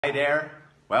Hi there,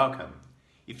 welcome.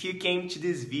 If you came to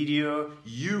this video,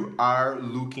 you are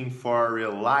looking for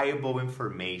reliable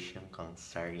information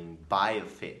concerning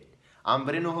Biofit. I'm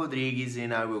Breno Rodrigues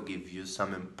and I will give you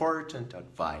some important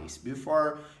advice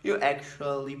before you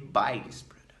actually buy this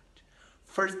product.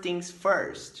 First things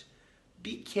first,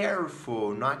 be careful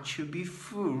not to be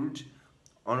fooled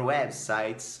on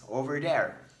websites over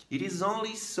there. It is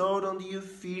only sold on the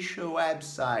official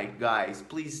website, guys.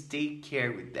 Please take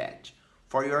care with that.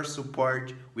 For your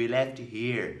support, we left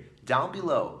here down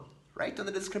below, right on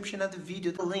the description of the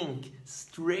video, the link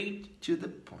straight to the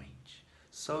point.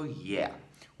 So yeah,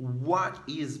 what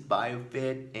is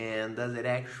Biofit and does it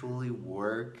actually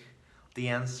work? The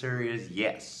answer is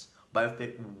yes,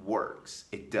 Biofit works,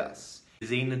 it does.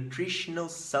 It's a nutritional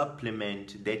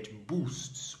supplement that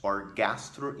boosts our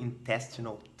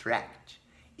gastrointestinal tract.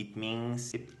 It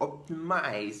means it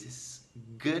optimizes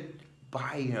gut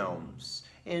biomes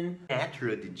and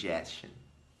natural digestion.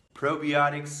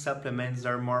 Probiotic supplements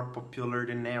are more popular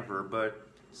than ever, but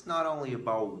it's not only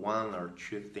about one or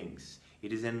two things.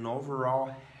 It is an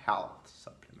overall health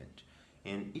supplement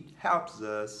and it helps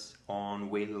us on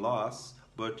weight loss,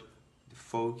 but the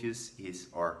focus is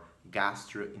our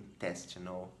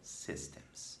gastrointestinal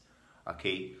systems.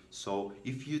 Okay, so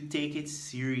if you take it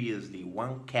seriously,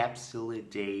 one capsule a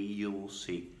day, you will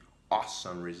see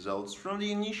awesome results from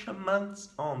the initial months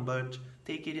on, but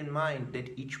take it in mind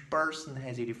that each person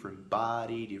has a different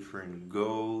body, different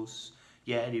goals,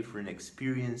 different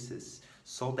experiences,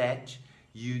 so that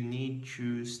you need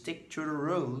to stick to the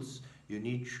rules. You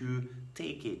need to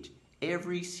take it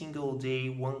every single day,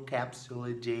 one capsule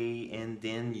a day, and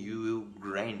then you will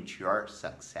grant your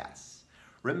success.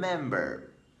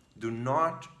 Remember, do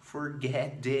not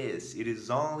forget this. It is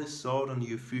only sold on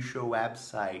the official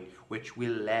website, which we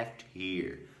left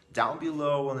here down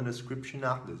below on the description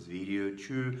of this video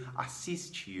to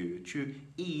assist you, to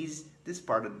ease this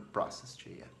part of the process to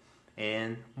you.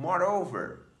 And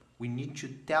moreover, I need to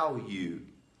tell you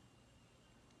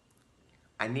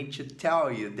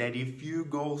that if you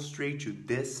go straight to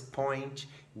this point,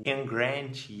 we can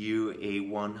grant you a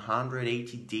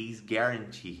 180 days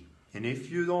guarantee. And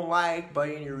if you don't like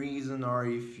by any reason, or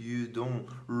if you don't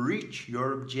reach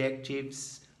your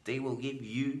objectives, they will give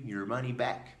you your money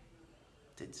back.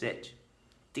 That's it.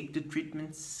 Take the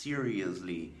treatment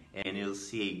seriously and you'll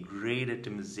see a great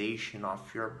optimization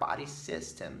of your body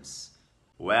systems.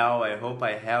 Well, I hope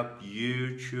I helped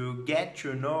you to get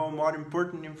to know more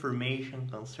important information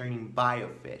concerning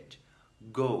Biofit.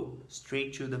 Go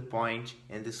straight to the point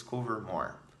and discover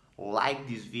more. Like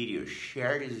this video,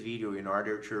 share this video in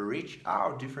order to reach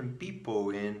out different people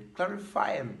and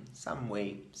clarify them some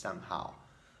way, somehow.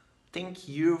 Thank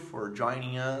you for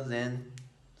joining us and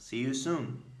see you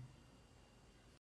soon.